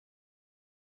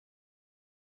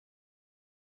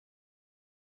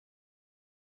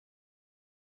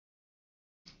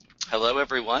Hello,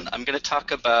 everyone. I'm going to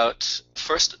talk about,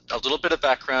 first, a little bit of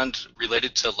background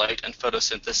related to light and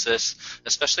photosynthesis,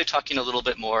 especially talking a little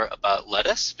bit more about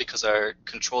lettuce, because our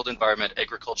controlled environment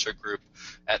agriculture group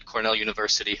at Cornell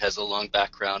University has a long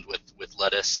background with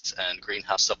lettuce and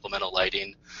greenhouse supplemental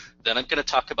lighting. Then I'm going to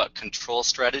talk about control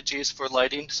strategies for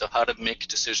lighting, so how to make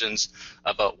decisions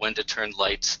about when to turn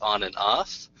lights on and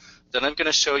off. Then I'm going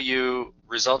to show you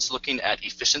results looking at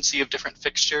efficiency of different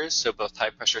fixtures, so both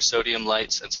high-pressure sodium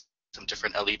lights and some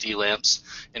different LED lamps,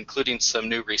 including some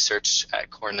new research at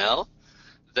Cornell.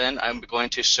 Then I'm going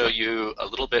to show you a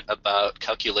little bit about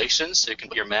calculations, so you can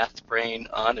put your math brain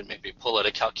on and maybe pull out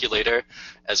a calculator,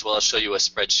 as well as show you a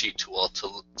spreadsheet tool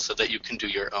so that you can do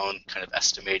your own kind of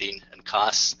estimating and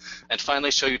costs. And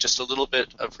finally, show you just a little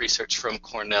bit of research from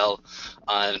Cornell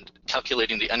on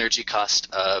calculating the energy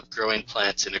cost of growing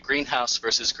plants in a greenhouse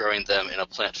versus growing them in a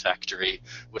plant factory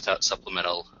without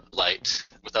supplemental light,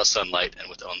 without sunlight, and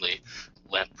with only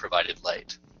lamp-provided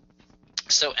light.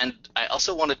 So, and I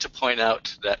also wanted to point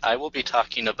out that I will be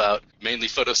talking about mainly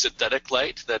photosynthetic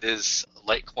light, that is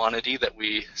light quantity that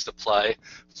we supply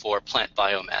for plant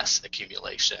biomass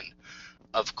accumulation.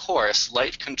 Of course,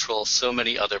 light controls so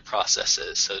many other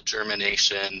processes, so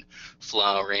germination,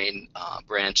 flowering,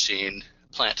 branching,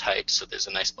 plant height. So there's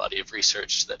a nice body of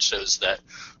research that shows that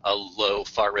a low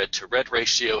far red to red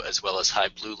ratio as well as high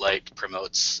blue light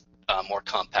promotes more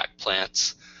compact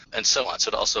plants, and so on. So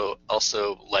it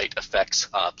also light affects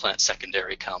plant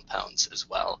secondary compounds as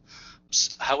well.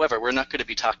 However, we're not going to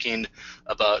be talking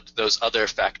about those other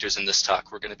factors in this talk.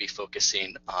 We're going to be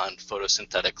focusing on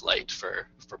photosynthetic light for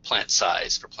plant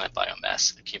size, for plant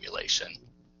biomass accumulation.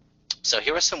 So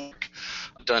here was some work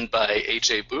done by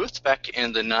A.J. Booth back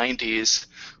in the 90s,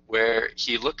 where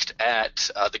he looked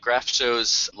at, the graph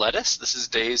shows lettuce. This is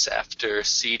days after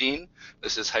seeding.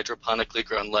 This is hydroponically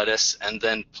grown lettuce, and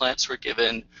then plants were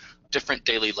given different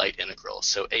daily light integrals,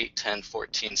 so 8, 10,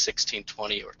 14, 16,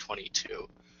 20, or 22.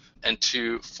 And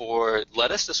for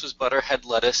lettuce, this was butterhead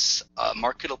lettuce. A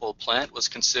marketable plant was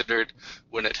considered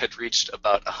when it had reached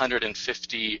about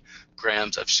 150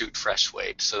 grams of shoot fresh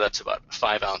weight. So that's about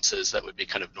 5 ounces. That would be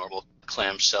kind of normal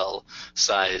clamshell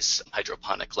size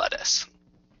hydroponic lettuce.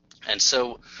 And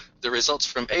so the results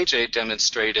from AJ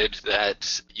demonstrated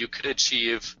that you could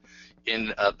achieve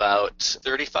in about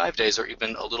 35 days or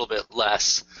even a little bit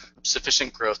less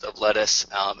sufficient growth of lettuce,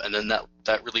 and then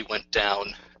that really went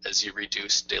down as you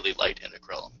reduce daily light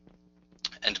integral.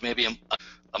 And maybe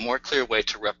a more clear way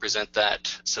to represent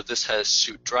that, so this has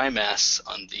shoot dry mass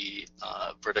on the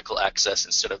vertical axis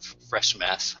instead of fresh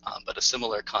mass, but a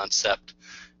similar concept.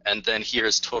 And then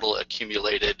here's total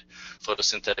accumulated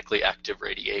photosynthetically active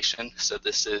radiation. So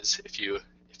this is if you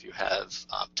have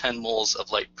 10 moles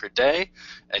of light per day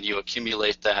and you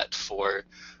accumulate that for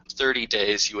 30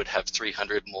 days, you would have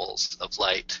 300 moles of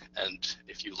light. And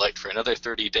if you light for another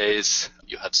 30 days,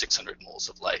 you have 600 moles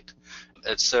of light.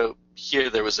 And so here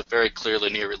there was a very clear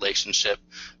linear relationship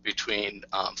between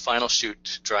final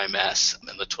shoot dry mass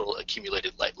and the total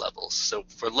accumulated light levels. So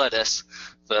for lettuce,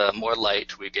 the more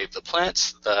light we gave the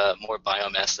plants, the more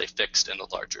biomass they fixed in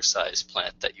a larger size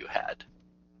plant that you had.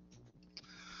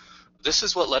 This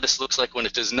is what lettuce looks like when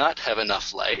it does not have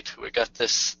enough light. We got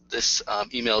this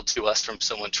emailed to us from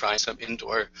someone trying some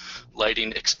indoor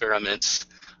lighting experiments,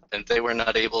 and they were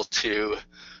not able to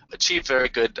achieve very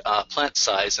good plant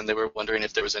size, and they were wondering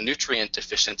if there was a nutrient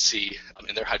deficiency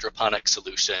in their hydroponic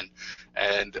solution.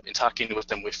 And in talking with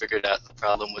them, we figured out the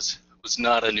problem was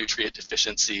not a nutrient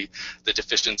deficiency. The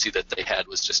deficiency that they had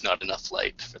was just not enough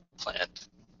light for the plant.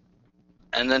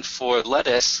 And then for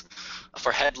lettuce,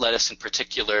 for head lettuce in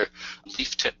particular,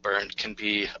 leaf tip burn can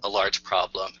be a large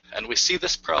problem. And we see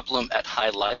this problem at high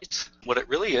light. What it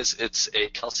really is, it's a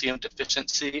calcium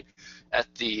deficiency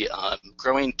at the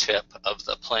growing tip of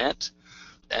the plant.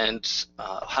 And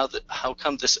how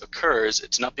come this occurs?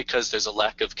 It's not because there's a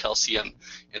lack of calcium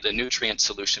in the nutrient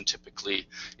solution typically.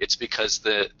 It's because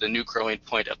the new growing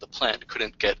point of the plant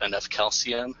couldn't get enough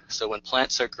calcium. So when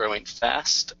plants are growing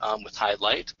fast with high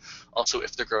light, also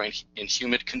if they're growing in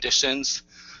humid conditions,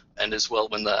 and as well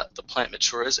when the plant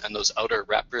matures and those outer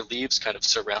wrapper leaves kind of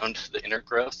surround the inner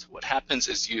growth, what happens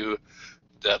is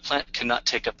the plant cannot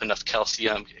take up enough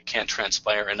calcium, it can't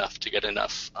transpire enough to get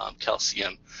enough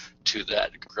calcium to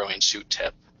that growing shoot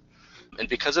tip. And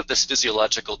because of this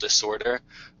physiological disorder,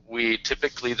 we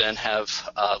typically then have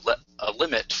a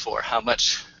limit for how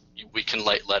much we can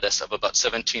light lettuce of about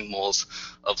 17 moles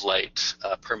of light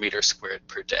per meter squared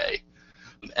per day.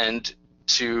 And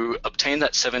To obtain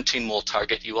that 17 mole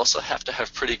target, you also have to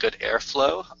have pretty good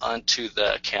airflow onto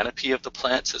the canopy of the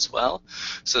plants as well.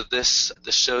 So this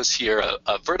shows here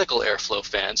a vertical airflow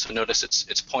fan. So notice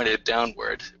it's pointed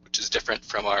downward, which is different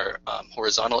from our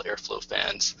horizontal airflow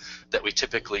fans that we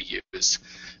typically use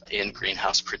in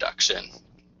greenhouse production.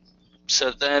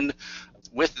 So then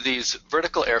with these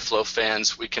vertical airflow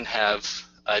fans, we can have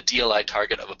a DLI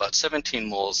target of about 17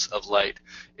 moles of light.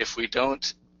 If we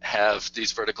don't have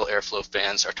these vertical airflow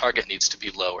fans, our target needs to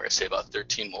be lower, say about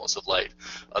 13 moles of light.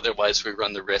 Otherwise, we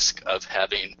run the risk of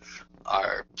having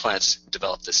our plants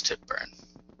develop this tip burn.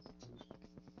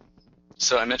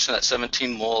 So I mentioned that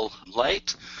 17 mole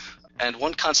light. And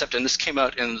one concept, and this came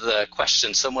out in the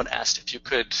question, someone asked if you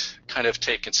could kind of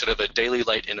take, instead of a daily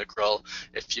light integral,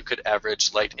 if you could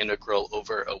average light integral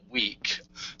over a week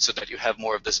so that you have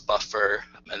more of this buffer,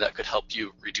 and that could help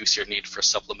you reduce your need for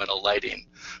supplemental lighting.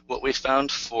 What we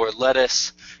found for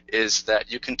lettuce is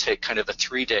that you can take kind of a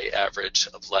 3-day average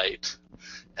of light.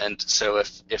 And so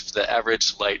if the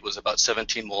average light was about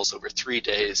 17 moles over 3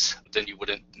 days, then you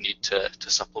wouldn't need to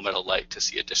supplemental light to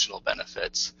see additional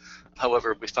benefits.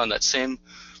 However, we found that same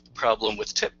problem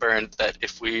with tip burn, that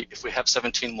if we have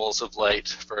 17 moles of light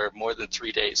for more than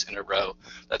 3 days in a row,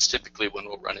 that's typically when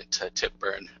we'll run into tip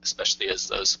burn, especially as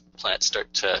those plants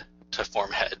start to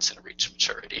form heads and reach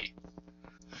maturity.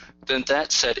 Then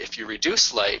that said, if you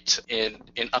reduce light in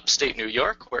upstate New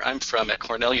York, where I'm from at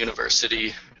Cornell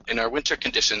University, in our winter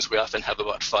conditions, we often have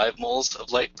about 5 moles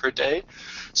of light per day.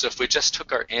 So if we just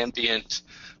took our ambient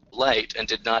light and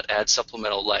did not add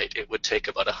supplemental light, it would take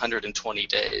about 120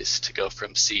 days to go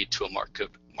from seed to a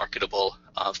marketable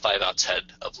 5-ounce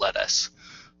head of lettuce.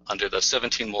 Under those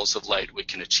 17 moles of light, we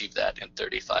can achieve that in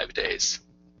 35 days.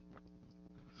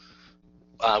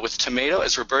 With tomato,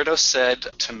 as Roberto said,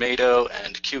 tomato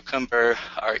and cucumber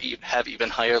have even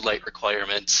higher light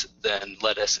requirements than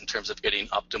lettuce in terms of getting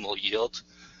optimal yield.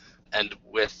 And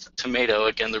with tomato,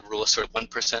 again, the rule is sort of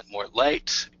 1% more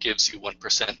light gives you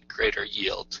 1% greater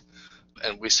yield.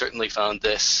 And we certainly found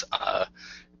this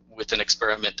with an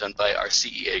experiment done by our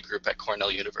CEA group at Cornell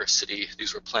University.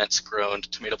 These were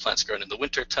tomato plants grown in the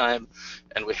wintertime,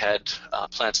 and we had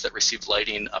plants that received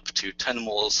lighting up to 10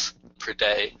 moles per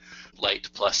day, light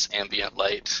plus ambient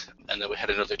light. And then we had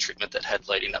another treatment that had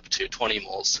lighting up to 20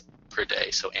 moles per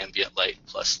day, so ambient light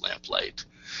plus lamp light.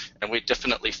 And we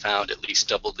definitely found at least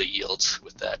double the yields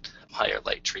with that higher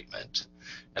light treatment.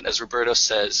 And as Roberto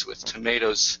says, with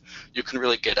tomatoes, you can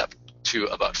really get up to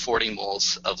about 40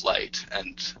 moles of light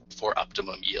and for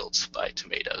optimum yields by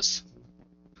tomatoes.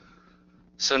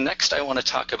 So next I want to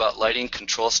talk about lighting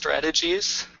control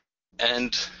strategies.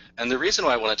 And the reason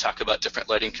why I want to talk about different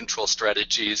lighting control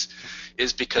strategies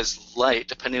is because light,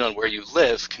 depending on where you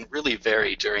live, can really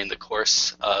vary during the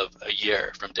course of a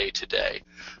year from day to day.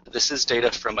 This is data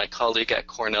from my colleague at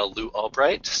Cornell, Lou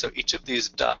Albright. So each of these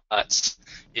dots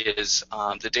is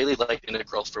the daily light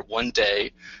integral for 1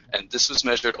 day, and this was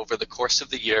measured over the course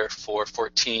of the year for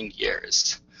 14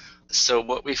 years. So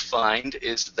what we find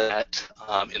is that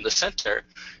in the center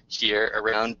here,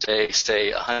 around day,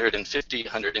 say, 150,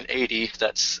 180,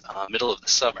 that's middle of the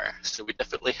summer. So we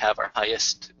definitely have our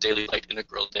highest daily light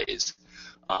integral days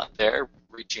there,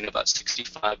 reaching about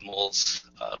 65 moles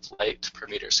of light per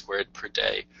meter squared per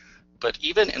day. But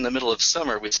even in the middle of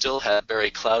summer, we still have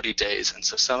very cloudy days, and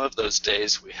so some of those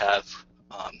days we have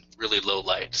really low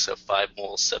light, so 5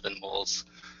 moles, 7 moles.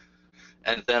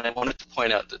 And then I wanted to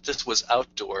point out that this was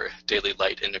outdoor daily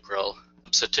light integral.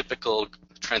 So typical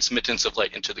transmittance of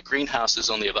light into the greenhouse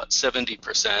is only about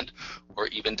 70% or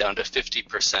even down to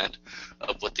 50%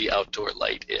 of what the outdoor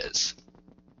light is.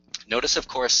 Notice, of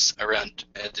course, around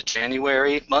the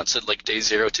January months, so like day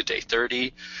 0 to day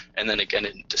 30, and then again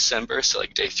in December, so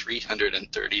like day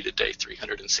 330 to day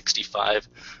 365,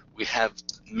 we have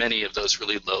many of those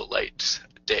really low light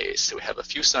days. So we have a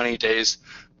few sunny days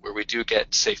where we do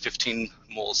get, say, 15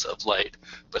 moles of light,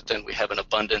 but then we have an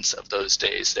abundance of those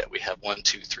days that we have 1,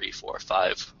 2, 3, 4,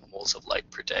 5 moles of light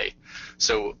per day.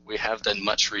 So we have then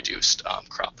much reduced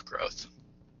crop growth.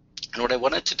 And what I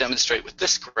wanted to demonstrate with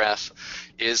this graph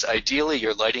is ideally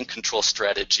your lighting control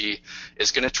strategy is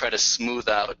going to try to smooth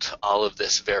out all of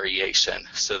this variation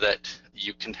so that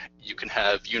you can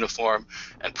have uniform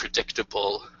and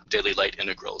predictable daily light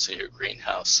integrals in your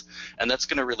greenhouse. And that's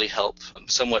going to really help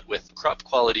somewhat with crop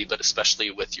quality, but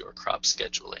especially with your crop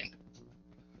scheduling.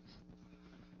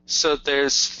 So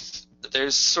there's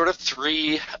sort of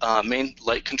 3 main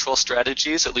light control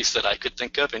strategies, at least that I could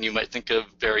think of, and you might think of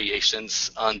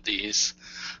variations on these.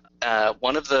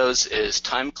 One of those is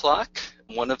time clock.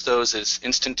 One of those is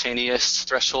instantaneous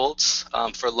thresholds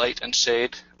for light and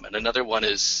shade, and another one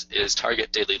is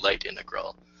target daily light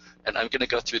integral. And I'm going to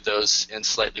go through those in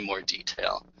slightly more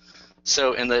detail.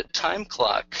 So in the time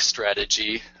clock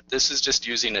strategy, this is just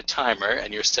using a timer,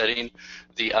 and you're setting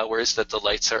the hours that the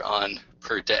lights are on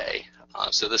per day.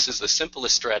 So this is the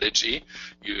simplest strategy.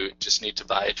 You just need to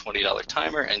buy a $20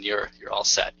 timer, and you're all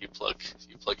set. You plug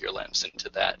your lamps into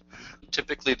that.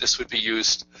 Typically, this would be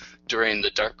used during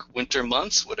the dark winter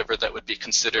months, whatever that would be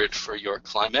considered for your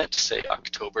climate, say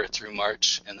October through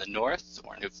March in the north,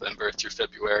 or November through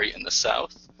February in the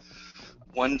south.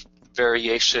 One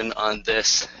variation on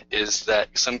this is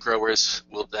that some growers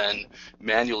will then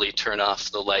manually turn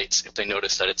off the lights if they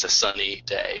notice that it's a sunny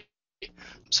day.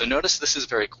 So notice this is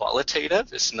very qualitative.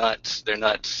 They're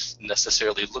not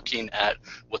necessarily looking at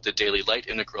what the daily light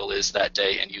integral is that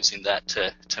day and using that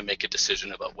to make a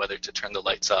decision about whether to turn the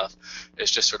lights off.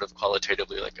 It's just sort of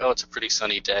qualitatively like, oh, it's a pretty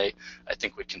sunny day. I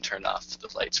think we can turn off the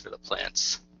lights for the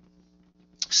plants.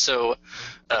 So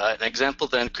an example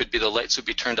then could be the lights would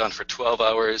be turned on for 12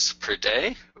 hours per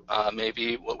day.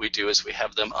 Maybe what we do is we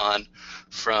have them on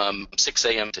from 6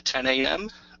 a.m. to 10 a.m.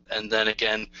 and then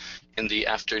again in the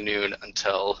afternoon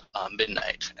until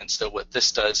midnight. And so what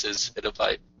this does is it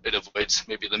avoids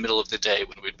maybe the middle of the day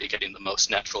when we'd be getting the most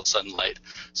natural sunlight.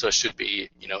 So it should be,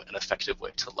 an effective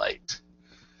way to light.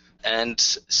 And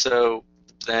so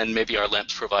then maybe our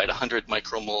lamps provide 100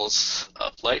 micromoles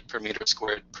of light per meter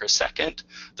squared per second.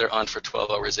 They're on for 12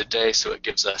 hours a day, so it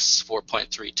gives us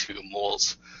 4.32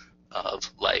 moles of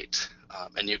light.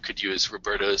 And you could use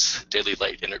Roberto's daily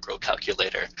light integral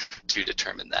calculator to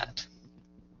determine that.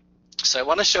 So I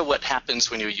want to show what happens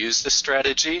when you use this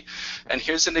strategy. And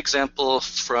here's an example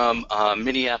from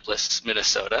Minneapolis,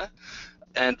 Minnesota.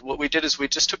 And what we did is we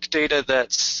just took data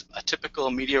that's a typical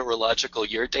meteorological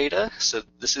year data. So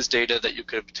this is data that you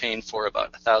could obtain for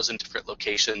about 1,000 different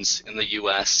locations in the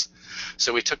US.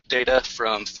 So we took data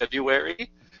from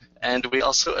February, and we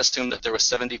also assumed that there was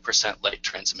 70% light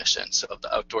transmission. So of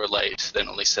the outdoor light, then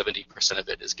only 70% of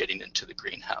it is getting into the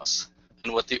greenhouse.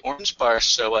 And what the orange bars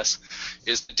show us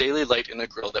is the daily light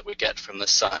integral that we get from the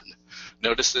sun.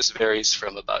 Notice this varies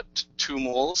from about 2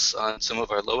 moles on some of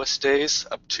our lowest days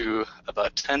up to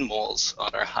about 10 moles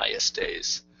on our highest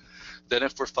days. Then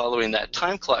if we're following that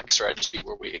time clock strategy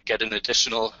where we get an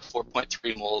additional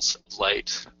 4.3 moles of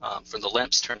light from the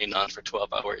lamps turning on for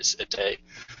 12 hours a day,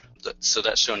 so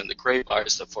that's shown in the gray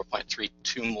bars, the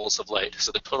 4.32 moles of light.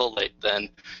 So the total light then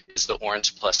is the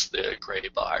orange plus the gray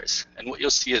bars. And what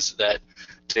you'll see is that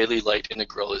daily light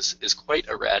integral is quite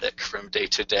erratic from day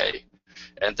to day.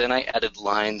 And then I added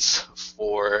lines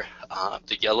for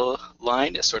the yellow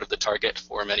line is sort of the target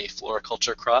for many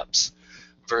floriculture crops,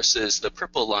 versus the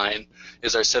purple line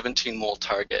is our 17 mole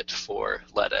target for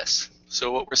lettuce.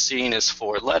 So what we're seeing is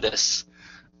for lettuce,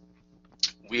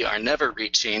 we are never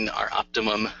reaching our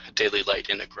optimum daily light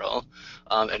integral,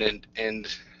 and in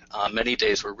many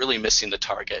days we're really missing the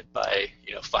target by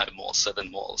 5 moles,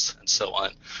 7 moles, and so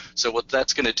on. So what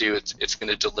that's going to do, it's going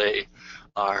to delay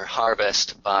our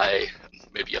harvest by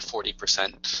maybe a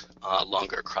 40%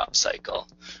 longer crop cycle,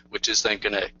 which is then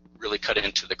going to really cut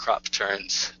into the crop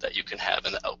turns that you can have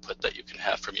and the output that you can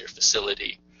have from your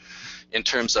facility. In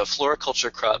terms of floriculture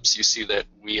crops, you see that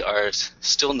we are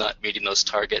still not meeting those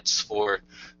targets for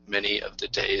many of the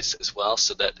days as well.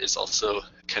 So that is also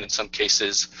can in some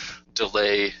cases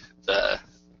delay the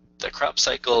crop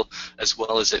cycle, as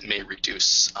well as it may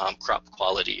reduce crop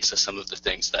quality. So some of the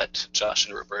things that Josh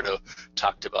and Roberto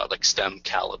talked about, like stem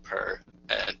caliper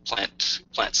and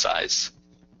plant size.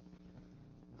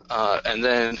 And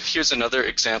then here's another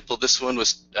example. This one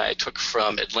I took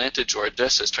from Atlanta, Georgia.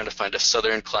 So I was trying to find a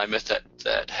southern climate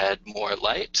that had more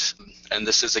light. And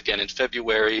this is again in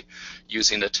February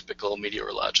using the typical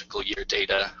meteorological year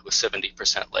data with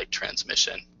 70% light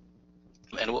transmission.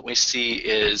 And what we see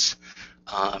is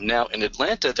now in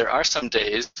Atlanta, there are some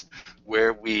days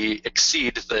where we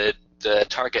exceed the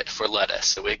target for lettuce.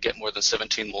 So we get more than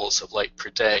 17 moles of light per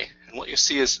day. And what you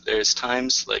see is there's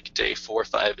times like day 4,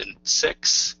 5, and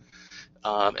 6,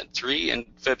 and 3 in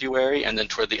February, and then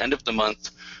toward the end of the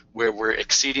month where we're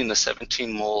exceeding the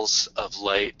 17 moles of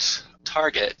light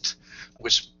target,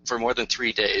 which for more than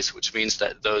 3 days, which means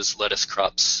that those lettuce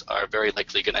crops are very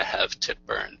likely going to have tip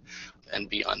burn and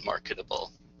be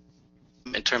unmarketable.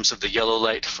 In terms of the yellow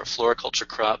light for floriculture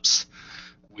crops,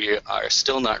 we are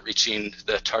still not reaching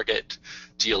the target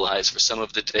DLIs for some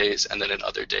of the days, and then in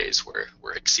other days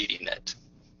we're exceeding it.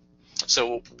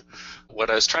 So what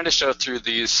I was trying to show through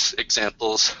these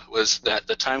examples was that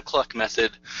the time clock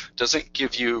method doesn't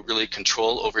give you really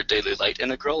control over daily light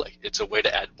integral. It's a way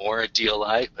to add more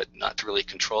DLI, but not to really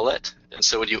control it. And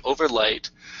so when you overlight,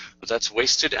 that's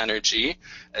wasted energy.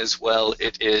 As well,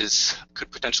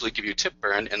 could potentially give you tip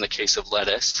burn in the case of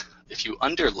lettuce. If you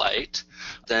underlight,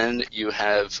 then you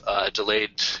have a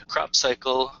delayed crop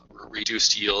cycle,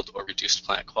 reduced yield, or reduced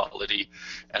plant quality,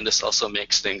 and this also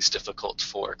makes things difficult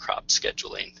for crop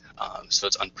scheduling, so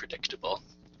it's unpredictable.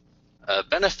 A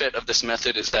benefit of this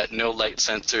method is that no light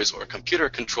sensors or computer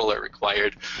control are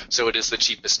required, so it is the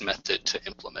cheapest method to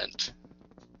implement.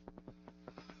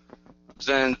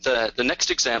 Then the next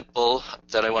example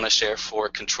that I want to share for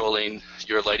controlling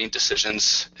your lighting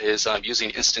decisions is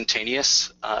using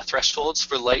instantaneous thresholds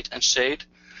for light and shade.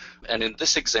 And in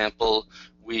this example,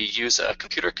 we use a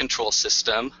computer control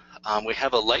system. We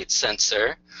have a light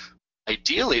sensor.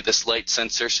 Ideally, this light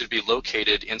sensor should be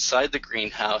located inside the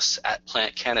greenhouse at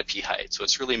plant canopy height. So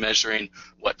it's really measuring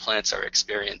what plants are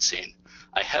experiencing.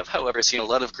 I have, however, seen a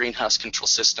lot of greenhouse control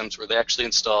systems where they actually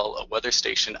install a weather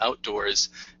station outdoors,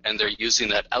 and they're using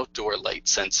that outdoor light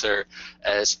sensor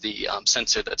as the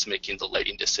sensor that's making the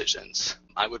lighting decisions.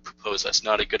 I would propose that's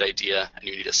not a good idea, and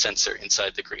you need a sensor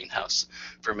inside the greenhouse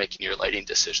for making your lighting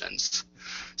decisions.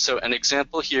 So an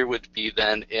example here would be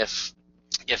then if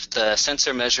the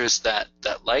sensor measures that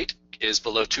light is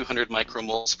below 200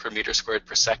 micromoles per meter squared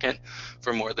per second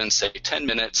for more than, say, 10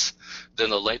 minutes, then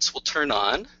the lights will turn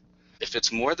on. If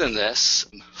it's more than this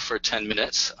for 10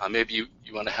 minutes, maybe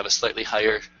you want to have a slightly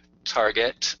higher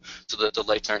target so that the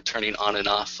lights aren't turning on and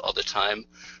off all the time.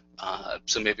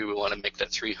 So maybe we want to make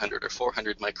that 300 or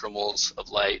 400 micromoles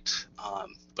of light.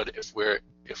 But if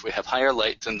we have higher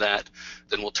light than that,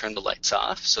 then we'll turn the lights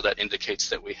off. So that indicates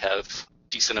that we have a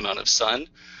decent amount of sun.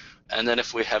 And then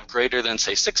if we have greater than,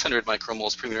 say, 600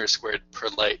 micromoles per meter squared per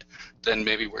light, then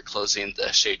maybe we're closing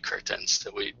the shade curtains. So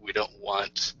we don't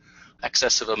want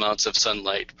excessive amounts of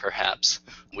sunlight, perhaps,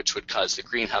 which would cause the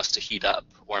greenhouse to heat up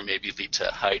or maybe lead to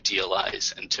high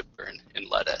DLIs and tip burn in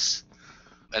lettuce.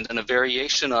 And then a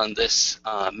variation on this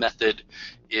method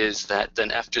is that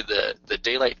then after the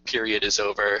daylight period is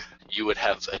over, you would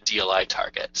have a DLI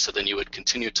target. So then you would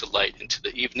continue to light into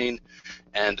the evening,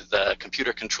 and the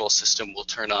computer control system will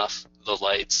turn off the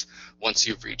lights once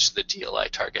you've reached the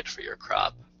DLI target for your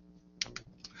crop.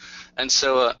 And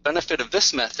so a benefit of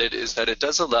this method is that it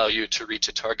does allow you to reach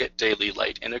a target daily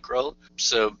light integral.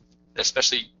 So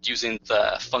especially using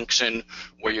the function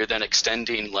where you're then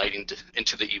extending lighting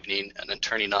into the evening and then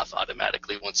turning off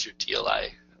automatically once your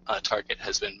DLI target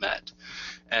has been met.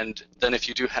 And then if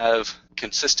you do have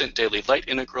consistent daily light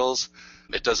integrals,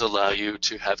 it does allow you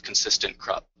to have consistent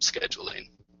crop scheduling.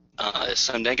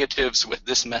 Some negatives with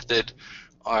this method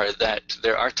are that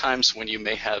there are times when you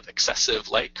may have excessive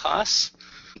light costs.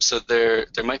 So there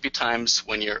might be times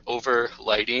when you're over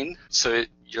lighting. So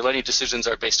your lighting decisions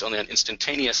are based only on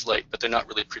instantaneous light, but they're not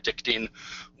really predicting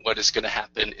what is going to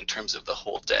happen in terms of the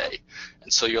whole day.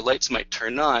 And so your lights might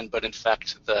turn on, but in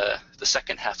fact the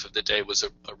second half of the day was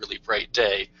a really bright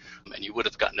day, and you would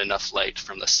have gotten enough light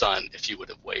from the sun if you would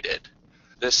have waited.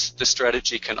 This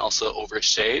strategy can also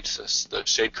overshade, so the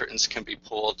shade curtains can be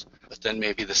pulled, but then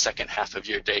maybe the second half of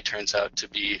your day turns out to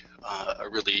be a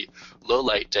really low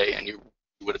light day, and you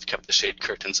would have kept the shade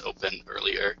curtains open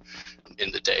earlier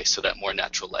in the day so that more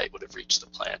natural light would have reached the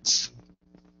plants.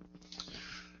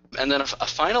 And then a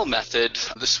final method,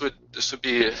 this would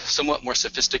be a somewhat more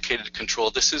sophisticated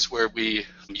control. This is where we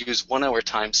use 1 hour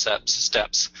time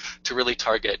steps to really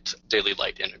target daily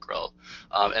light integral.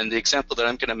 And the example that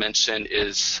I'm going to mention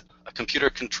is a computer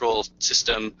control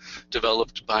system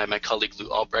developed by my colleague Lou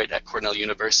Albright at Cornell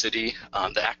University.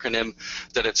 The acronym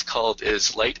that it's called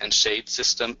is Light and Shade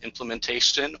System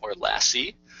Implementation, or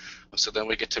LASSI. So then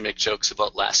we get to make jokes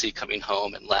about Lassie coming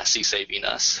home and Lassie saving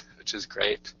us, which is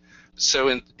great. So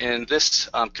in this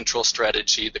control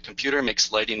strategy, the computer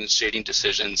makes lighting and shading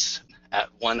decisions at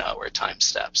 1 hour time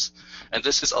steps. And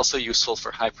this is also useful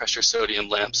for high pressure sodium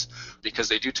lamps because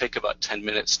they do take about 10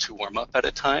 minutes to warm up at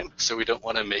a time. So we don't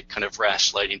want to make kind of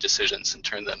rash lighting decisions and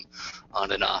turn them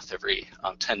on and off every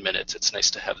 10 minutes. It's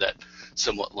nice to have that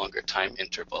somewhat longer time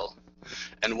interval.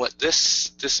 And what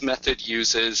this method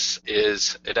uses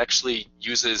is it actually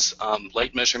uses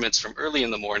light measurements from early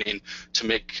in the morning to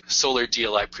make solar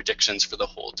DLI predictions for the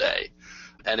whole day.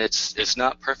 And it's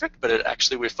not perfect, but it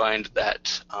actually, we find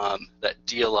that that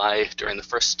DLI during the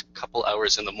first couple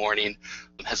hours in the morning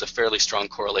has a fairly strong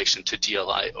correlation to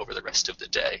DLI over the rest of the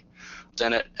day.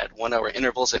 Then at 1 hour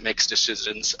intervals, it makes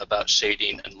decisions about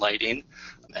shading and lighting,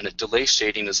 and it delays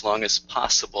shading as long as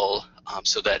possible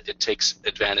so that it takes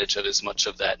advantage of as much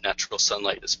of that natural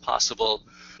sunlight as possible.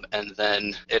 And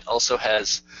then it also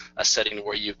has a setting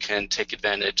where you can take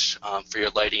advantage for your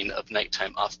lighting of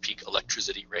nighttime off-peak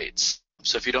electricity rates.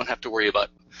 So if you don't have to worry about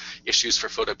issues for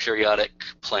photoperiodic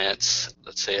plants,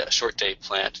 let's say a short day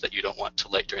plant that you don't want to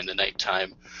light during the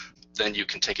nighttime, then you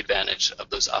can take advantage of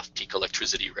those off-peak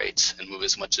electricity rates and move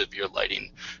as much of your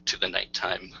lighting to the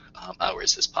nighttime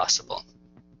hours as possible.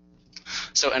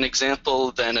 So an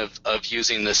example then of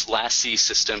using this Lassie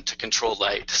system to control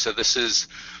light. So this is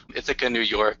Ithaca, New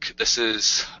York. This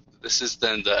is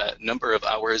then the number of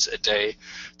hours a day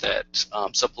that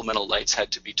supplemental lights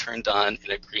had to be turned on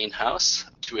in a greenhouse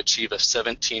to achieve a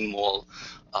 17 mole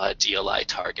DLI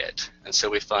target. And so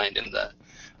we find in the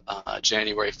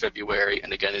January, February,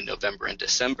 and again in November and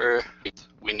December,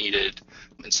 we needed,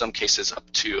 in some cases, up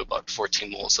to about 14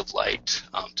 moles of light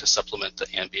to supplement the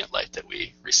ambient light that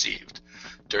we received.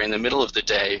 During the middle of the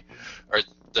day, or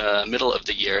the middle of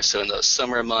the year, so in those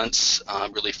summer months,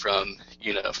 really from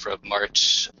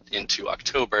March into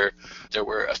October, there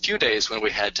were a few days when we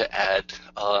had to add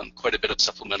quite a bit of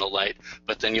supplemental light,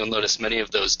 but then you'll notice many of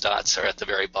those dots are at the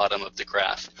very bottom of the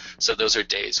graph. So those are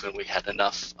days when we had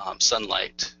enough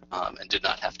sunlight and did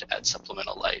not have to add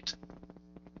supplemental light.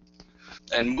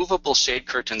 And movable shade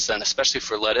curtains then, especially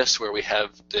for lettuce where we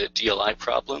have the DLI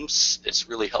problems, it's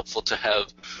really helpful to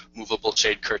have movable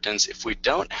shade curtains. If we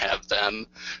don't have them,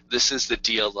 this is the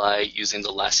DLI using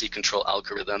the Lassie control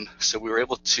algorithm. So we were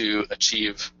able to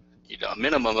achieve a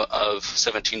minimum of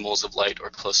 17 moles of light or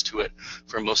close to it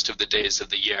for most of the days of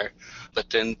the year. But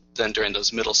then during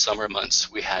those middle summer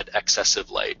months, we had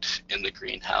excessive light in the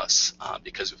greenhouse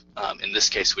because in this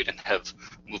case, we didn't have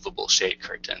movable shade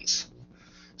curtains.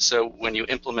 So when you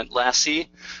implement Lassie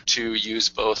to use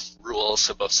both rules,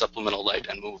 so both supplemental light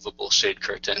and movable shade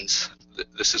curtains,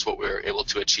 this is what we were able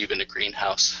to achieve in a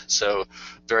greenhouse. So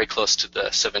very close to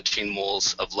the 17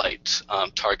 moles of light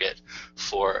target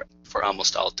for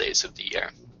almost all days of the year.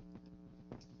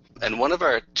 And one of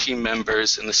our team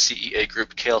members in the CEA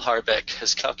group, Cale Harbeck,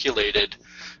 has calculated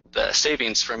the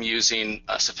savings from using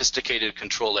a sophisticated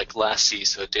control like Lassie,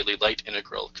 so a daily light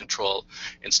integral control,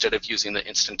 instead of using the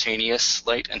instantaneous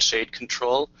light and shade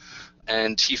control.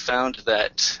 And he found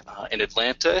that in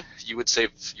Atlanta, you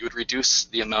would reduce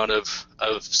the amount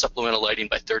of supplemental lighting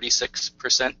by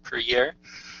 36% per year.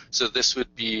 So this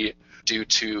would be due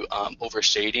to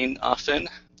overshading often.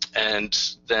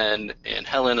 And then in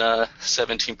Helena,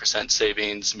 17%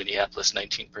 savings, Minneapolis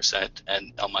 19%,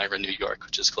 and Elmira, New York,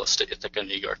 which is close to Ithaca,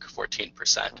 New York,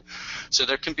 14%. So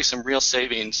there can be some real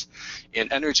savings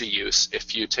in energy use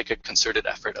if you take a concerted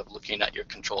effort of looking at your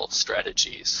control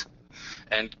strategies.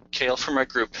 And Cale from our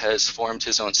group has formed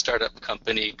his own startup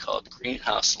company called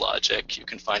Greenhouse Logic. You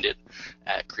can find it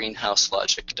at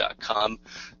greenhouselogic.com.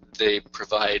 They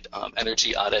provide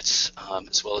energy audits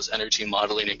as well as energy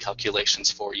modeling and calculations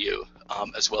for you,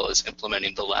 as well as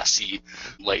implementing the Lassie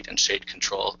light and shade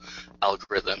control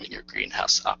algorithm in your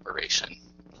greenhouse operation.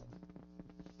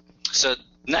 So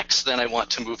next, then, I want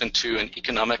to move into an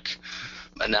economic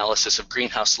analysis of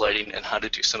greenhouse lighting and how to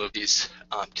do some of these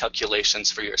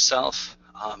calculations for yourself,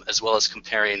 as well as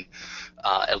comparing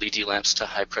LED lamps to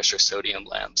high-pressure sodium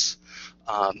lamps.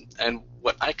 And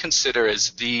what I consider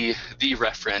as the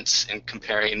reference in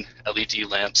comparing LED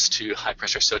lamps to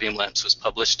high-pressure sodium lamps was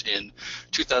published in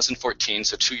 2014,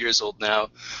 so 2 years old now,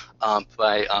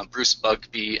 by Bruce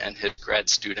Bugbee and his grad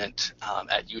student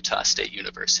at Utah State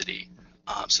University.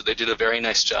 So they did a very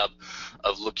nice job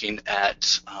of looking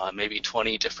at maybe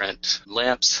 20 different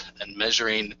lamps and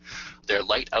measuring their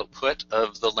light output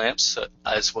of the lamps,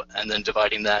 and then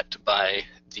dividing that by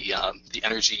the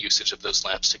energy usage of those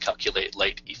lamps to calculate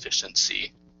light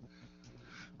efficiency.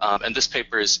 And this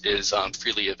paper is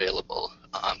freely available,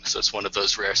 so it's one of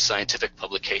those rare scientific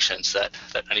publications that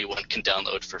anyone can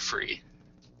download for free.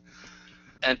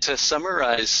 And to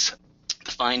summarize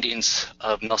the findings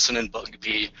of Nelson and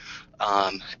Bugbee,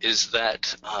 is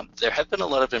that there have been a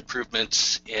lot of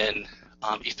improvements in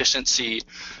efficiency,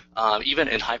 even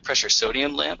in high-pressure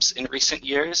sodium lamps in recent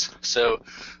years. So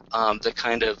the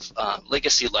kind of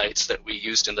legacy lights that we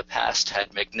used in the past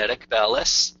had magnetic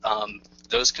ballasts.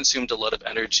 Those consumed a lot of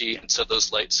energy, and so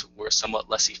those lights were somewhat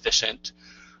less efficient.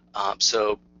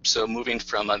 So moving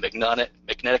from a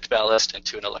magnetic ballast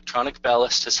into an electronic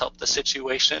ballast has helped the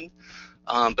situation.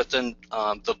 but then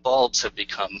the bulbs have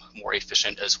become more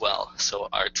efficient as well. So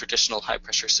our traditional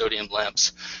high-pressure sodium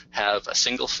lamps have a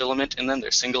single filament in them.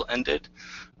 They're single-ended.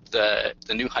 The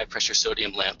new high-pressure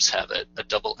sodium lamps have a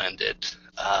double-ended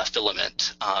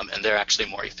filament, and they're actually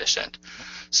more efficient.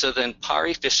 So then PAR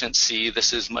efficiency,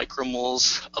 this is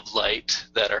micromoles of light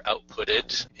that are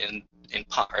outputted in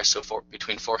PAR, so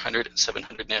between 400 and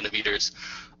 700 nanometers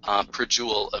per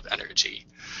joule of energy.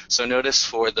 So notice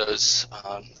for those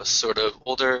sort of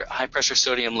older high-pressure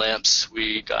sodium lamps,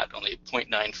 we got only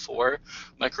 0.94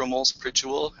 micromoles per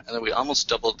joule, and then we almost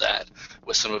doubled that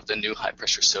with some of the new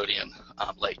high-pressure sodium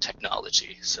light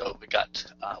technology. So we got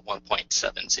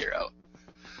 1.70.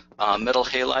 Metal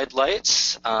halide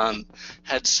lights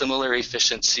had similar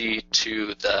efficiency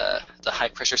to the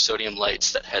high-pressure sodium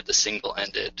lights that had the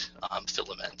single-ended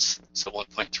filaments, so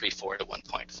 1.34 to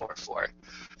 1.44.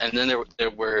 And then there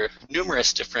were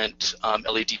numerous different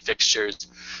LED fixtures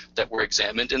that were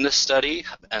examined in this study,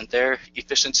 and their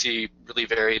efficiency really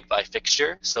varied by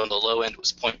fixture. So on the low end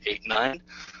was 0.89,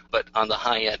 but on the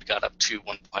high end got up to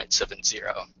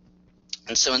 1.70.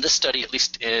 And so in this study, at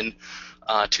least in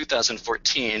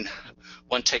 2014,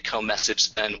 one take-home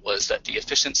message then was that the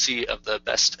efficiency of the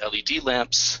best LED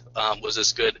lamps was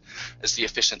as good as the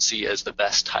efficiency as the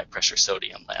best high-pressure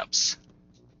sodium lamps.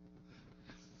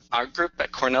 Our group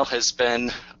at Cornell has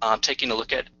been taking a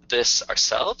look at this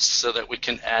ourselves so that we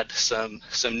can add some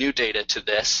new data to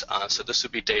this. So this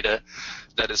would be data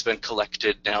that has been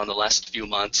collected now in the last few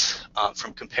months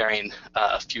from comparing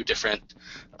a few different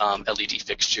LED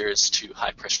fixtures to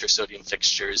high-pressure sodium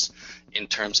fixtures in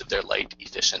terms of their light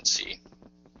efficiency.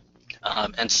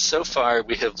 And so far,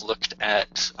 we have looked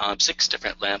at 6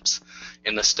 different lamps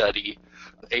in the study.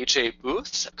 A.J.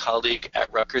 Booth, a colleague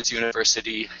at Rutgers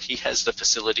University, he has the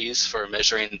facilities for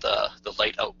measuring the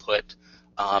light output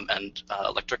and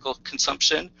electrical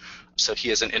consumption. So he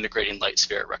has an integrating light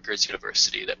sphere at Rutgers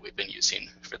University that we've been using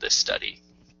for this study.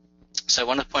 So I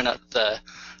want to point out the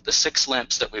 6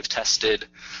 lamps that we've tested.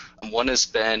 One has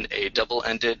been a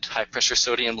double-ended high-pressure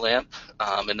sodium lamp.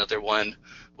 Another one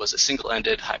was a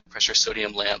single-ended high-pressure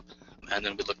sodium lamp. And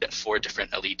then we looked at 4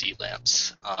 different LED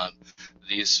lamps.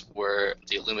 These were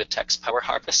the Illumitex Power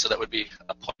Harvest, so that would be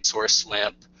a point source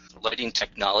lamp. Lighting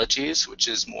Technologies, which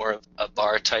is more of a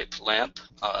bar-type lamp,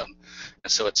 and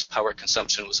so its power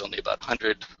consumption was only about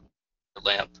 100 per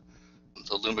lamp.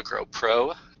 The e-GRO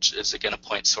Pro, which is again a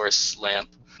point source lamp,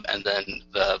 and then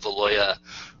the Veloya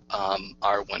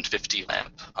R150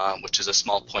 lamp, which is a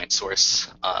small point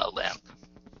source lamp.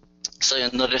 So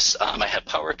you'll notice I have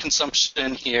power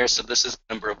consumption here. So this is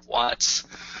the number of watts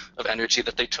of energy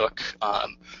that they took,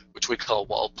 which we call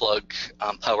wall plug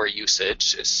power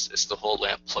usage. Is the whole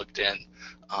lamp plugged in?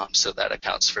 So that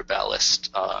accounts for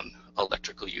ballast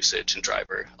electrical usage and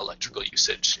driver electrical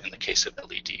usage in the case of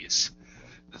LEDs.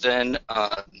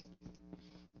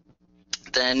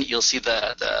 Then you'll see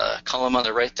the column on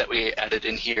the right that we added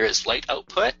in here is light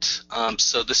output.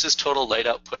 So this is total light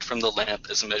output from the lamp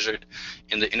as measured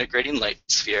in the integrating light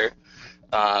sphere.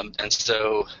 And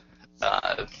so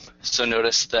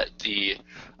notice that the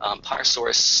power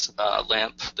source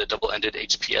lamp, the double-ended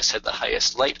HPS, had the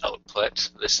highest light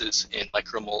output. This is in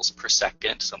micromoles per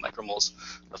second, so micromoles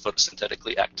of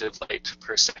photosynthetically active light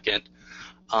per second.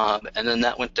 And then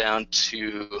that went down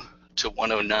to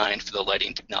 109 for the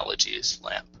Lighting Technologies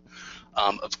lamp.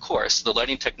 Of course, the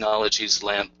Lighting Technologies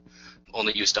lamp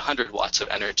only used 100 watts of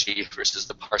energy versus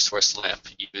the power source lamp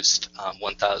used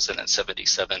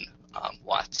 1,077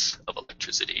 watts of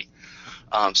electricity.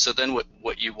 So then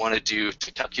what you want to do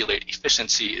to calculate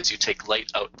efficiency is you take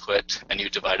light output and you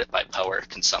divide it by power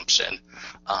consumption,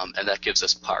 and that gives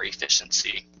us PAR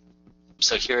efficiency.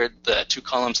 So here the 2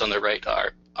 columns on the right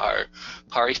are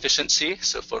PAR efficiency,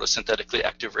 so photosynthetically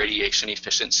active radiation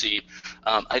efficiency.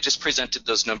 I just presented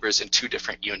those numbers in 2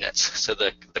 different units. So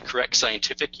the correct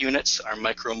scientific units are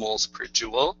micromoles per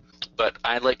joule, but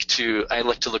I like to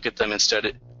look at them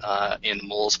instead in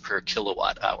moles per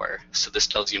kilowatt hour. So this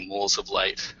tells you moles of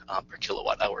light per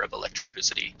kilowatt hour of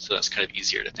electricity. So that's kind of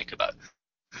easier to think about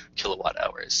kilowatt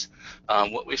hours.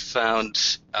 What we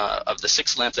found of the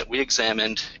 6 lamps that we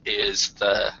examined is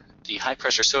the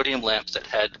high-pressure sodium lamp that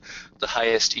had the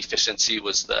highest efficiency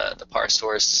was the PAR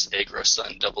source e-GRO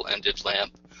Sun double-ended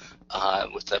lamp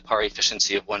with a PAR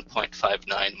efficiency of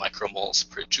 1.59 micromoles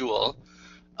per joule.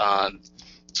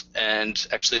 And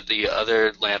actually the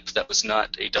other lamp that was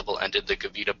not a double-ended, the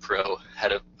Gavita Pro,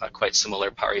 had a quite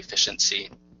similar PAR efficiency.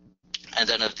 And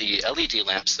then of the LED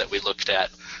lamps that we looked at,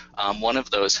 one of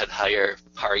those had higher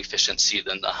PAR efficiency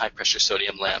than the high-pressure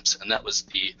sodium lamps, and that was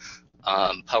the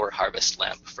Power Harvest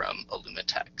lamp from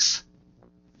Illumitex.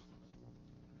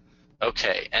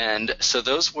 Okay, and so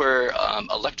those were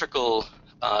electrical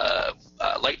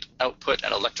light output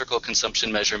and electrical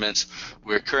consumption measurements.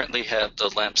 We currently have the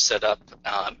lamps set up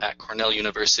at Cornell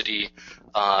University,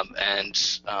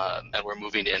 and we're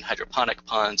moving in hydroponic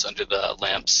ponds under the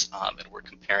lamps, and we're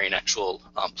comparing actual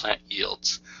plant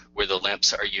yields where the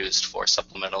lamps are used for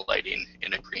supplemental lighting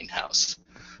in a greenhouse.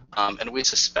 And we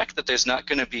suspect that there's not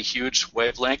going to be huge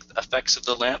wavelength effects of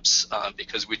the lamps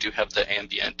because we do have the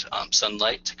ambient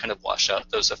sunlight to kind of wash out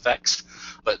those effects,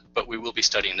 but we will be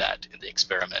studying that in the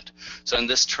experiment. So in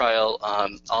this trial,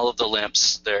 all of the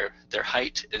lamps, their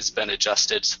height has been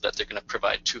adjusted so that they're going to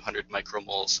provide 200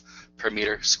 micromoles per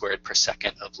meter squared per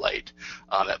second of light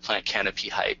at plant canopy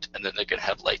height, and then they're going to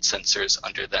have light sensors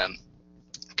under them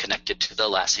connected to the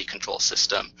Lassie control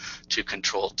system to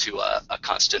control to a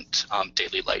constant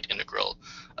daily light integral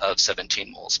of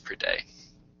 17 moles per day.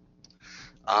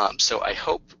 So I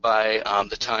hope by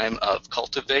the time of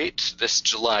Cultivate this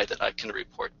July that I can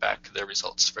report back the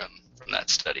results from that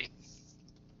study.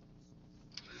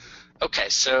 Okay,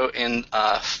 so in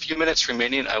a few minutes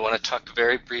remaining, I want to talk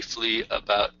very briefly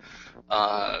about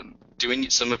doing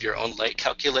some of your own light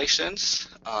calculations.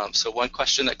 So one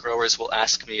question that growers will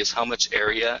ask me is how much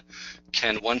area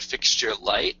can one fixture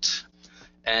light?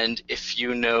 And if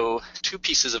you know two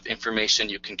pieces of information,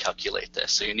 you can calculate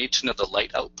this. So you need to know the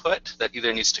light output that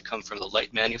either needs to come from the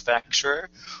light manufacturer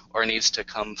or needs to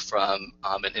come from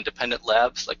an independent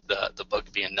lab like the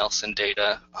Bugbee and Nelson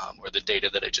data or the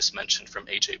data that I just mentioned from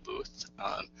AJ Booth.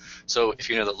 So if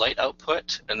you know the light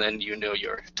output and then you know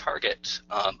your target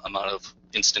amount of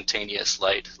instantaneous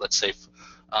light, let's say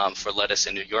for lettuce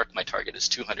in New York, my target is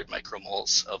 200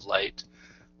 micromoles of light.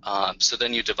 So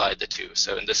then you divide the two.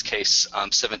 So in this case,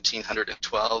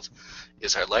 1712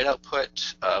 is our light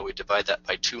output. We divide that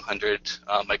by 200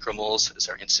 micromoles as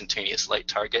our instantaneous light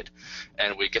target,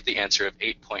 and we get the answer of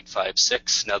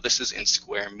 8.56. Now this is in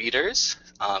square meters,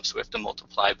 so we have to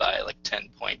multiply by like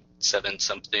 10.7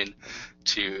 something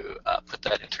to put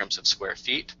that in terms of square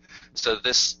feet. So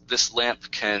this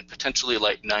lamp can potentially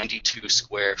light 92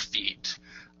 square feet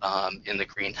in the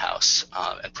greenhouse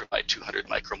and provide 200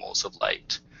 micromoles of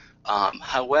light.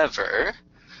 However,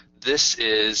 this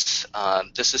is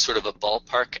sort of a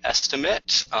ballpark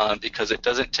estimate because it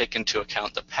doesn't take into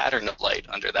account the pattern of light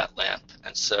under that lamp.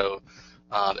 And so,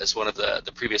 as one of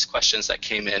the previous questions that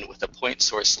came in with a point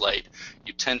source light,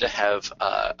 you tend to have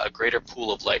a greater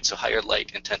pool of light, so higher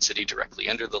light intensity directly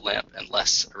under the lamp and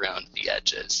less around the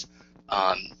edges.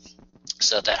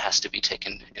 So that has to be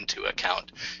taken into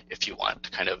account if you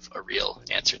want kind of a real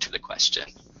answer to the question.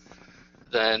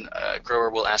 Then a grower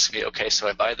will ask me, okay, so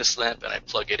I buy this lamp and I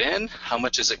plug it in. How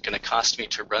much is it going to cost me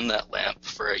to run that lamp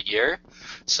for a year?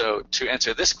 So to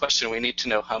answer this question, we need to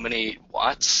know how many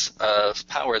watts of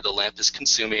power the lamp is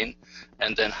consuming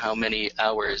and then how many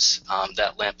hours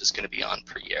that lamp is going to be on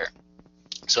per year.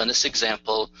 So in this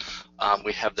example,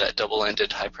 we have that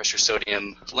double-ended high-pressure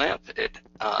sodium lamp. It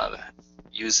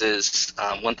uses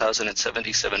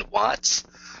 1,077 watts.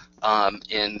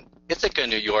 In Ithaca,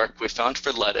 New York, we found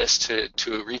for lettuce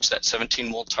to reach that 17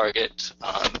 mole target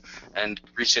and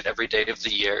reach it every day of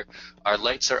the year, our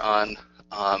lights are on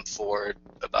for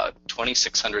about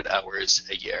 2,600 hours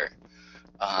a year.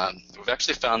 We've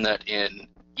actually found that in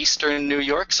eastern New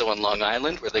York, so on Long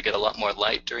Island, where they get a lot more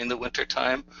light during the winter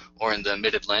time, or in the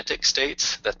mid-Atlantic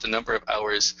states, that the number of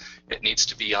hours it needs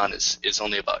to be on is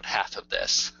only about half of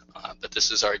this. But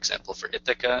this is our example for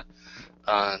Ithaca.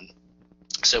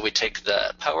 So we take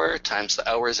the power times the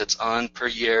hours it's on per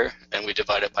year, and we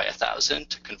divide it by 1,000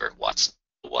 to convert watts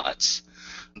to watts.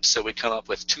 So we come up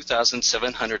with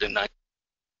 2,709.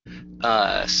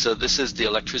 So this is the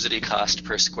electricity cost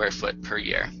per square foot per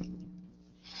year.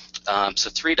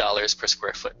 So $3 per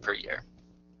square foot per year.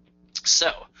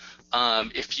 So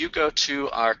if you go to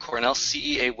our Cornell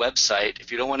CEA website,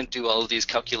 if you don't want to do all of these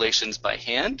calculations by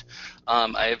hand,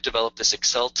 I have developed this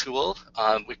Excel tool.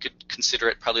 We could consider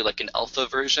it probably like an alpha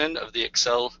version of the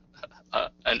Excel,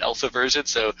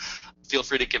 so feel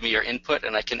free to give me your input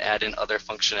and I can add in other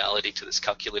functionality to this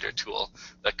calculator tool.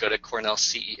 But go to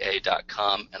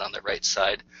cornellcea.com and on the right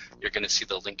side, you're going to see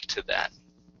the link to that.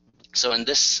 So in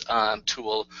this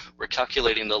tool, we're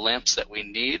calculating the lamps that we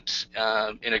need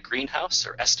in a greenhouse,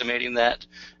 or estimating that,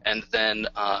 and then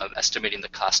estimating the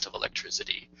cost of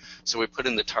electricity. So we put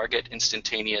in the target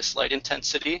instantaneous light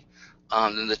intensity.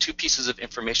 And the two pieces of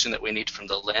information that we need from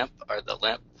the lamp are the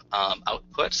lamp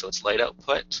output, so it's light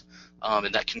output,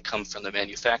 and that can come from the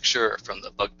manufacturer or from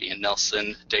the Bugbee and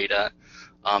Nelson data.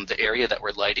 The area that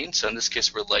we're lighting, so in this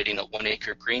case we're lighting a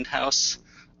 1-acre greenhouse.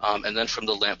 And then from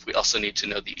the lamp, we also need to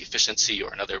know the efficiency,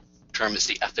 or another term is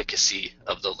the efficacy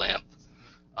of the lamp.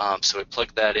 So we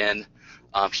plug that in.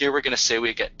 Here we're going to say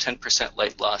we get 10%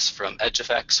 light loss from edge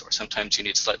effects, or sometimes you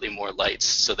need slightly more lights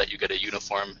so that you get a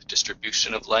uniform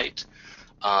distribution of light.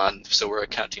 So we're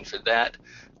accounting for that.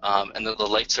 And then the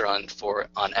lights are on for,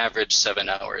 on average, 7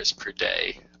 hours per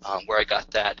day. Where I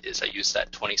got that is I used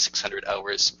that 2,600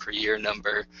 hours per year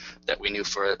number that we knew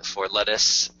for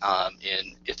lettuce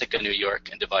in Ithaca, New York,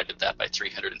 and divided that by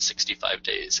 365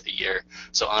 days a year.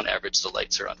 So on average, the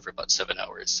lights are on for about 7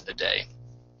 hours a day.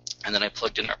 And then I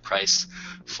plugged in our price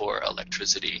for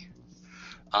electricity.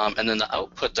 And then the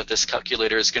output that this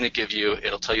calculator is going to give you,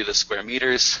 it'll tell you the square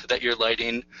meters that you're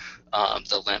lighting,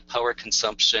 the lamp power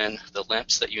consumption, the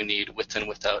lamps that you need with and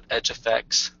without edge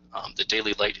effects, the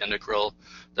daily light integral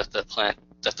that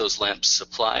those lamps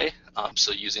supply.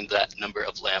 So using that number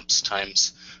of lamps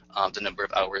times the number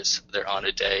of hours they're on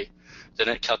a day. Then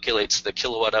it calculates the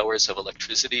kilowatt hours of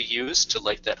electricity used to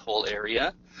light that whole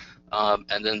area.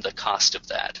 And then the cost of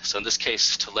that. So in this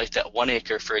case, to light that 1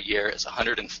 acre for a year is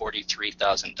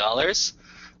 $143,000.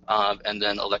 And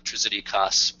then electricity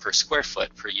costs per square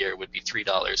foot per year would be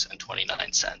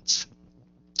 $3.29.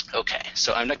 Okay,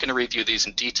 so I'm not going to review these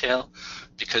in detail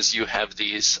because you have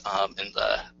these in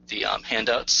the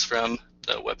handouts from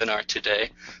the webinar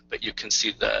today, but you can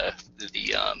see the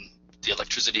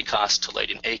electricity cost to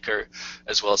light an acre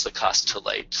as well as the cost to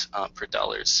light per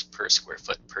dollars per square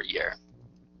foot per year.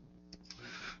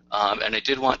 And I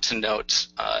did want to note,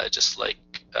 just like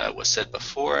was said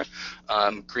before,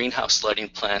 greenhouse lighting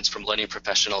plans from lighting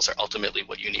professionals are ultimately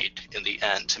what you need in the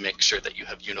end to make sure that you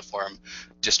have uniform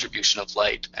distribution of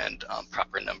light and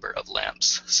proper number of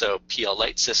lamps. So PL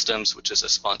Light Systems, which is a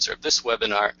sponsor of this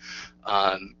webinar,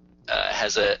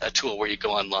 has a tool where you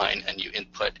go online and you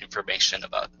input information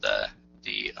about the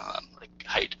like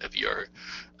height of your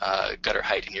gutter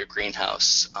height in your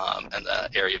greenhouse and the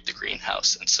area of the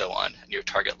greenhouse and so on, and your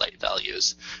target light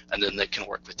values, and then they can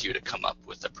work with you to come up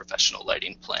with a professional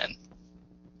lighting plan.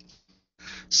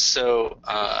 So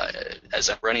as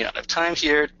I'm running out of time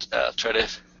here, I'll try to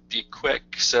be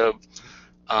quick. So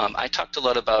I talked a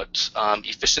lot about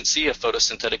efficiency of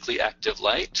photosynthetically active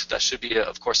light. That should be,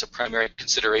 of course, a primary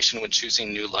consideration when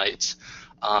choosing new lights.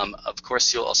 Of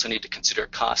course, you'll also need to consider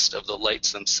cost of the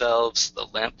lights themselves, the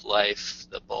lamp life,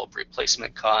 the bulb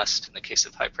replacement cost in the case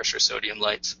of high-pressure sodium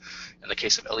lights. In the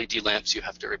case of LED lamps, you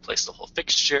have to replace the whole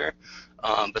fixture,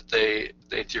 but they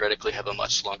theoretically have a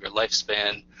much longer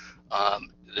lifespan.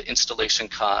 The installation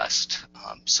cost.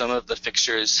 Some of the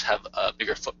fixtures have a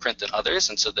bigger footprint than others,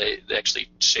 and so they actually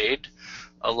shade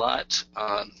a lot,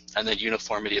 and then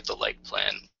uniformity of the light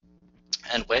plan.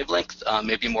 And wavelength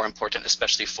may be more important,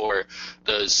 especially for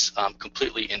those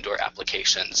completely indoor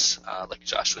applications, like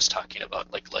Josh was talking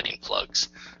about, like lighting plugs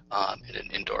in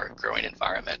an indoor growing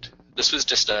environment. This was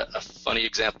just a funny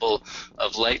example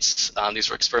of lights. These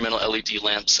were experimental LED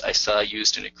lamps I saw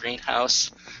used in a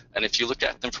greenhouse. And if you look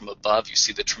at them from above, you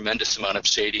see the tremendous amount of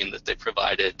shading that they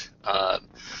provided.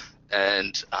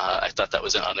 And I thought that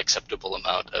was an unacceptable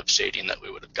amount of shading that we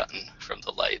would have gotten from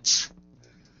the lights.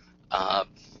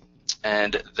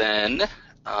 And then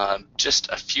just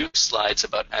a few slides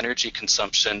about energy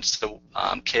consumption. So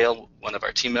Kale, one of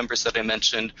our team members that I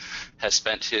mentioned, has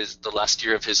spent the last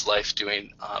year of his life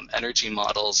doing energy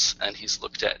models, and he's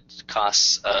looked at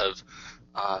costs of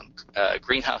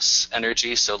greenhouse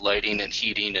energy, so lighting and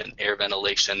heating and air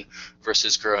ventilation,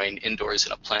 versus growing indoors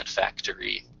in a plant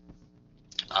factory.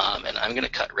 And I'm going to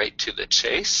cut right to the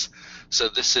chase. So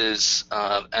this is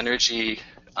energy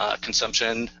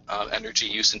consumption, energy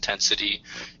use intensity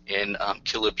in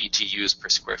kilo-BTUs per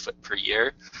square foot per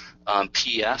year.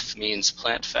 PF means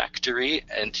plant factory,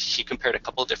 and he compared a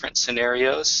couple different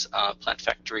scenarios. Plant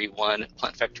factory 1,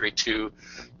 plant factory 2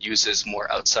 uses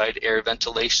more outside air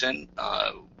ventilation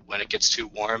when it gets too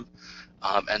warm.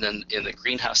 And then in the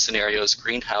greenhouse scenarios,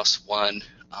 greenhouse 1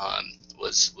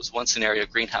 was one scenario.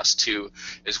 Greenhouse 2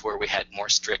 is where we had more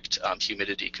strict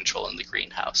humidity control in the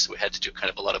greenhouse. We had to do kind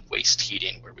of a lot of waste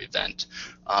heating where we vent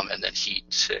and then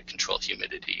heat to control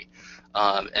humidity.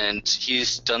 And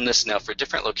he's done this now for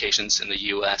different locations in the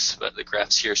US, but the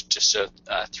graphs here just show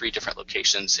 3 different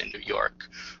locations in New York,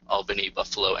 Albany,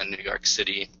 Buffalo, and New York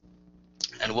City.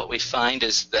 And what we find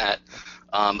is that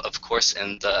of course,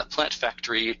 in the plant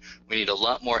factory, we need a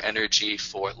lot more energy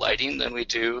for lighting than we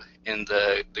do in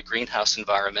the greenhouse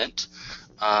environment.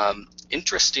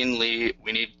 Interestingly,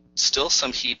 we need still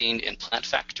some heating in plant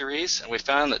factories, and we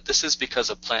found that this is because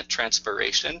of plant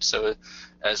transpiration. So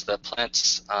as the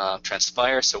plants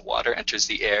transpire, so water enters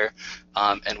the air,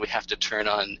 and we have to turn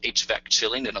on HVAC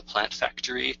chilling in a plant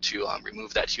factory to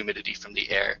remove that humidity from the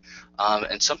air.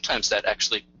 And sometimes that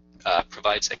actually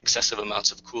provides excessive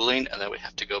amounts of cooling, and then we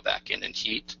have to go back in and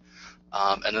heat.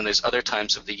 And then there's other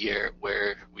times of the year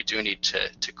where we do need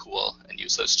to cool and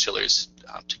use those chillers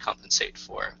to compensate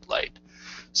for light.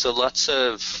 So lots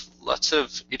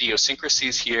of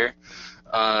idiosyncrasies here,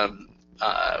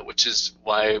 which is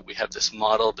why we have this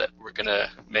model that we're going to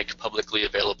make publicly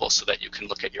available so that you can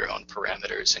look at your own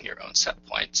parameters and your own set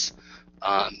points.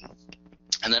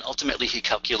 And then ultimately he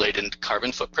calculated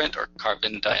carbon footprint, or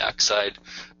carbon dioxide,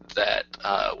 that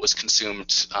was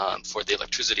consumed for the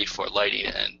electricity for lighting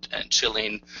and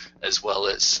chilling, as well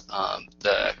as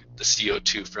the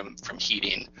CO2 from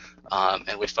heating.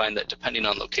 And we find that depending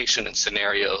on location and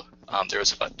scenario, there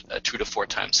was about a 2 to 4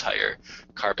 times higher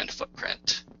carbon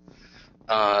footprint.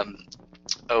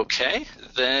 Okay,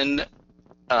 then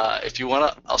if you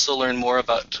want to also learn more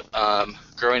about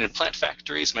growing in plant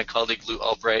factories, my colleague Lou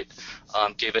Albright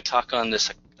gave a talk on this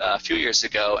a few years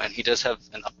ago, and he does have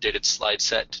an updated slide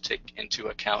set to take into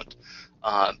account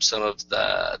some of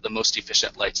the most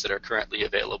efficient lights that are currently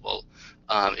available.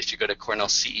 If you go to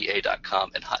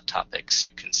cornellcea.com and Hot Topics,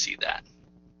 you can see that.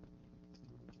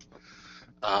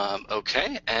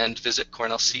 Okay, and visit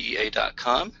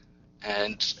cornellcea.com.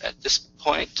 And at this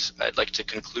point, I'd like to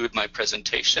conclude my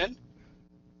presentation.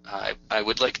 I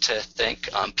would like to thank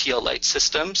PL Light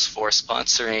Systems for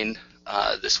sponsoring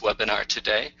this webinar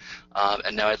today.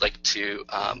 And now I'd like to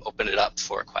open it up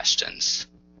for questions.